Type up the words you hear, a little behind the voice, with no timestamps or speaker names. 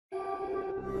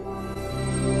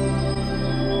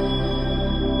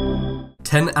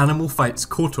10 animal fights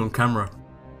caught on camera.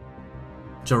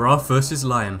 Giraffe versus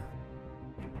lion.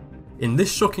 In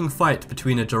this shocking fight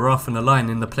between a giraffe and a lion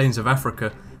in the plains of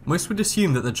Africa, most would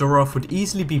assume that the giraffe would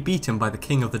easily be beaten by the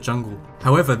king of the jungle.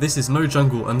 However, this is no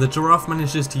jungle, and the giraffe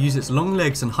manages to use its long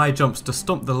legs and high jumps to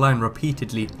stomp the lion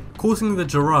repeatedly, causing the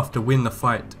giraffe to win the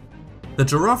fight. The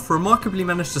giraffe remarkably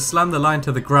managed to slam the lion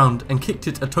to the ground and kicked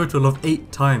it a total of 8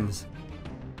 times.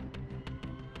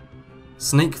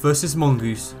 Snake versus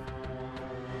mongoose.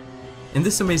 In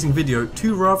this amazing video,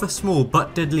 2 rather small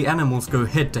but deadly animals go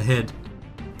head to head.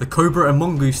 The cobra and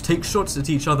mongoose take shots at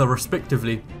each other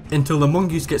respectively, until the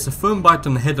mongoose gets a firm bite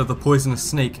on the head of the poisonous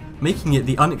snake, making it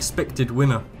the unexpected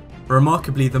winner.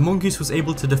 Remarkably, the mongoose was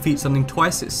able to defeat something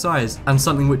twice its size, and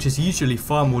something which is usually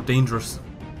far more dangerous.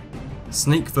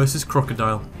 Snake versus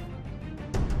crocodile.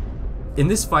 In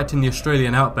this fight in the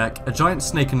Australian outback, a giant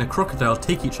snake and a crocodile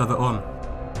take each other on.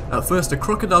 At first, a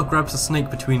crocodile grabs a snake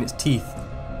between its teeth.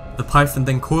 The python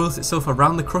then coils itself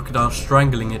around the crocodile,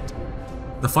 strangling it.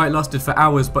 The fight lasted for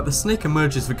hours, but the snake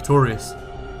emerges victorious.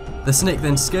 The snake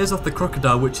then scares off the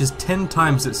crocodile, which is 10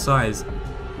 times its size.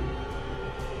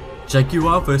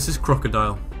 Jaguar versus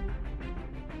crocodile.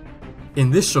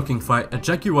 In this shocking fight, a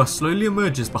jaguar slowly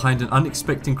emerges behind an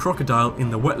unexpected crocodile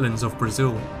in the wetlands of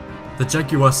Brazil. The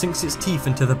jaguar sinks its teeth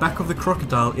into the back of the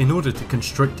crocodile in order to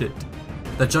constrict it.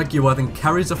 The jaguar then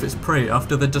carries off its prey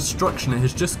after the destruction it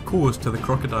has just caused to the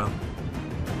crocodile.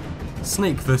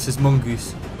 Snake versus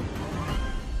mongoose.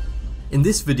 In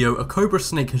this video, a cobra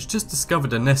snake has just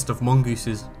discovered a nest of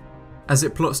mongooses. As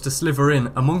it plots to sliver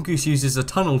in, a mongoose uses a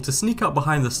tunnel to sneak up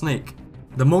behind the snake.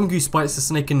 The mongoose bites the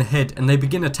snake in the head and they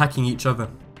begin attacking each other.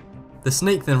 The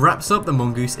snake then wraps up the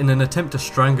mongoose in an attempt to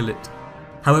strangle it.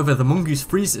 However, the mongoose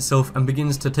frees itself and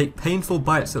begins to take painful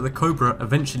bites at the cobra,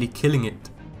 eventually killing it.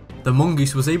 The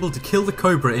mongoose was able to kill the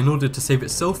cobra in order to save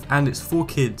itself and its 4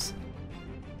 kids.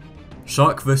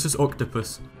 Shark versus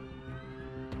octopus.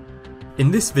 In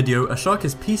this video, a shark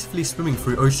is peacefully swimming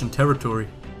through ocean territory.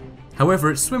 However,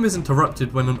 its swim is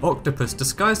interrupted when an octopus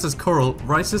disguised as coral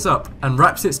rises up and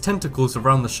wraps its tentacles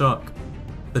around the shark.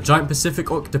 The giant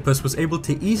Pacific octopus was able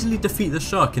to easily defeat the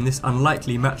shark in this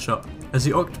unlikely matchup, as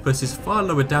the octopus is far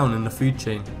lower down in the food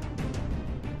chain.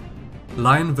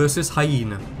 Lion versus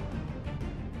hyena.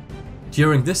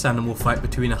 During this animal fight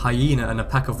between a hyena and a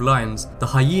pack of lions, the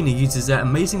hyena uses their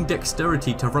amazing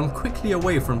dexterity to run quickly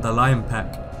away from the lion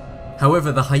pack.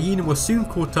 However, the hyena was soon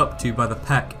caught up to by the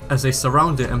pack as they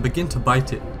surround it and begin to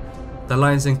bite it. The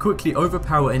lions then quickly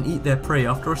overpower and eat their prey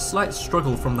after a slight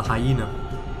struggle from the hyena.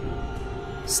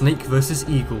 Snake versus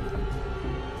eagle.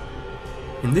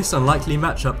 In this unlikely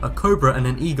matchup, a cobra and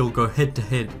an eagle go head to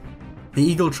head. The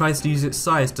eagle tries to use its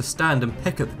size to stand and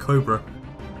peck at the cobra,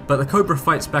 but the cobra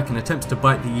fights back and attempts to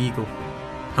bite the eagle.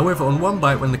 However, on one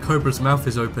bite when the cobra's mouth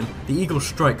is open, the eagle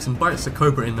strikes and bites the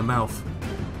cobra in the mouth,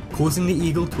 causing the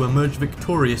eagle to emerge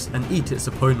victorious and eat its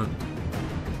opponent.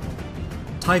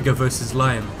 Tiger versus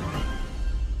lion.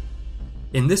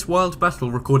 In this wild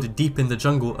battle recorded deep in the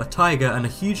jungle, a tiger and a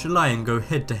huge lion go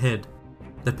head to head.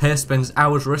 The pair spends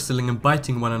hours wrestling and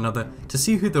biting one another to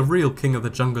see who the real king of the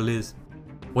jungle is,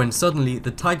 when suddenly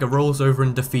the tiger rolls over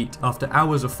in defeat after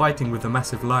hours of fighting with the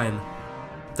massive lion.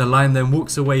 The lion then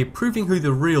walks away, proving who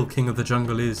the real king of the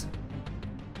jungle is.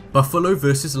 Buffalo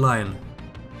versus lion.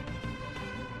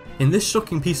 In this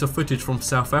shocking piece of footage from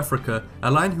South Africa,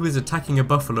 a lion who is attacking a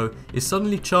buffalo is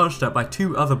suddenly charged at by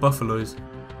 2 other buffaloes.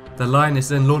 The lion is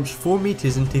then launched 4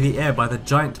 meters into the air by the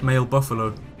giant male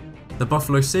buffalo. The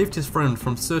buffalo saved his friend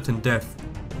from certain death.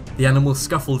 The animals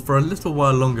scuffled for a little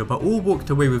while longer, but all walked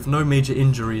away with no major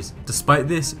injuries. Despite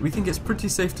this, we think it's pretty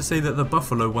safe to say that the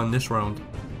buffalo won this round.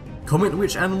 Comment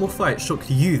which animal fight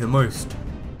shocked you the most.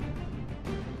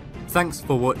 Thanks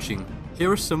for watching.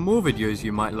 Here are some more videos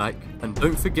you might like, and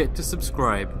don't forget to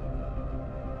subscribe.